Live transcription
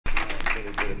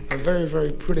A very,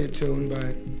 very pretty tune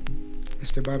by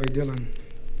Mr. Bobby Dylan.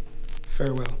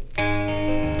 Farewell.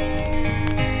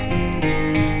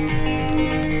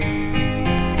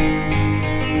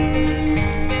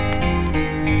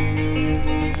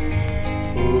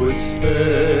 Oh, it's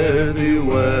fare thee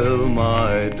well,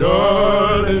 my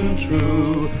darling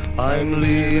true. I'm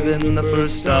leaving the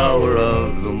first hour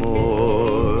of the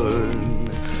morn.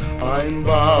 I'm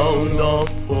bound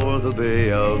off for the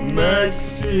Bay of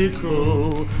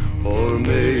Mexico, or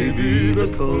maybe the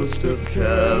coast of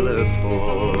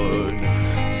California.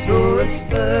 So it's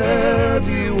fare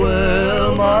thee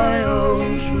well, my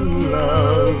own true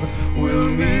love. We'll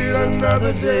meet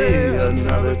another day,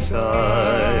 another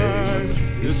time.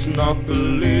 It's not the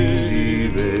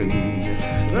leaving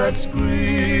that's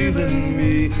grieving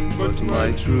me, but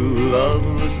my true love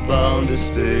was bound to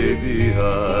stay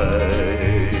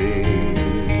behind.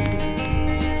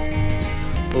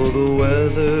 Oh, the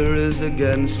weather is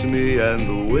against me and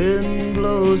the wind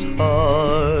blows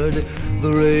hard.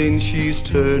 The rain she's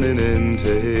turning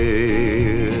into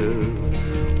hail.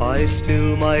 I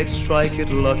still might strike it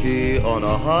lucky on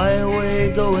a highway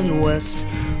going west,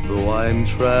 though I'm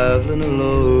traveling a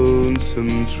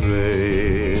lonesome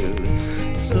trail.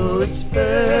 So it's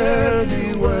fare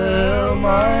thee well,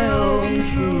 my own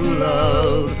true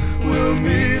love. We'll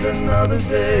meet another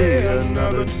day,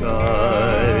 another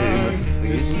time.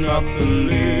 It's not the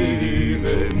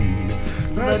leaving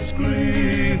that's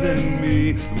grieving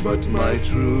me, but my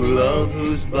true love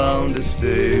who's bound to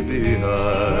stay behind.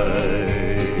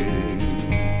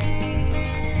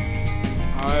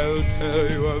 I'll tell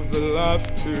you of the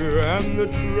laughter and the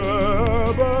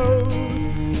troubles,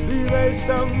 be they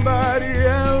somebody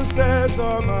else's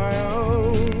or my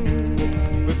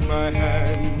own. With my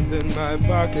hands in my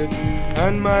pocket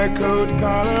and my coat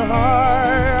collar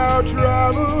high, I'll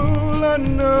travel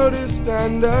unnoticed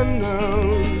and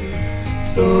unknown.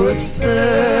 So it's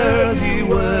fare thee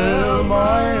well,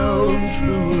 my own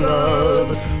true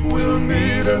love. We'll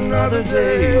meet another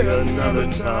day,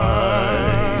 another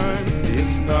time.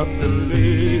 It's not the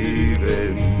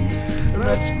leaving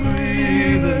that's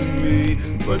grieving me,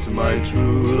 but my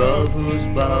true love who's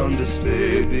bound to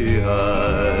stay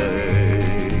behind.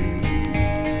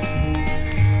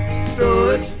 So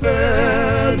it's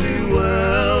fare thee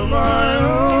well, my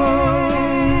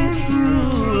own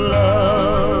true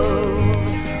love.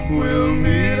 We'll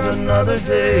meet another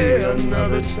day,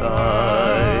 another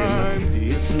time.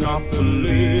 It's not the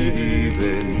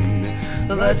leaving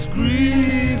that's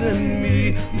grieving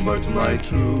me, but my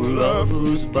true love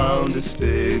who's bound to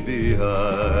stay behind.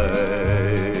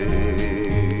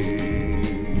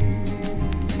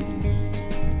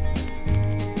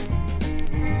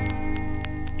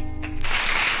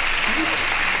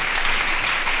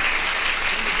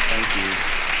 Thank you.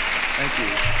 Thank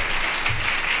you.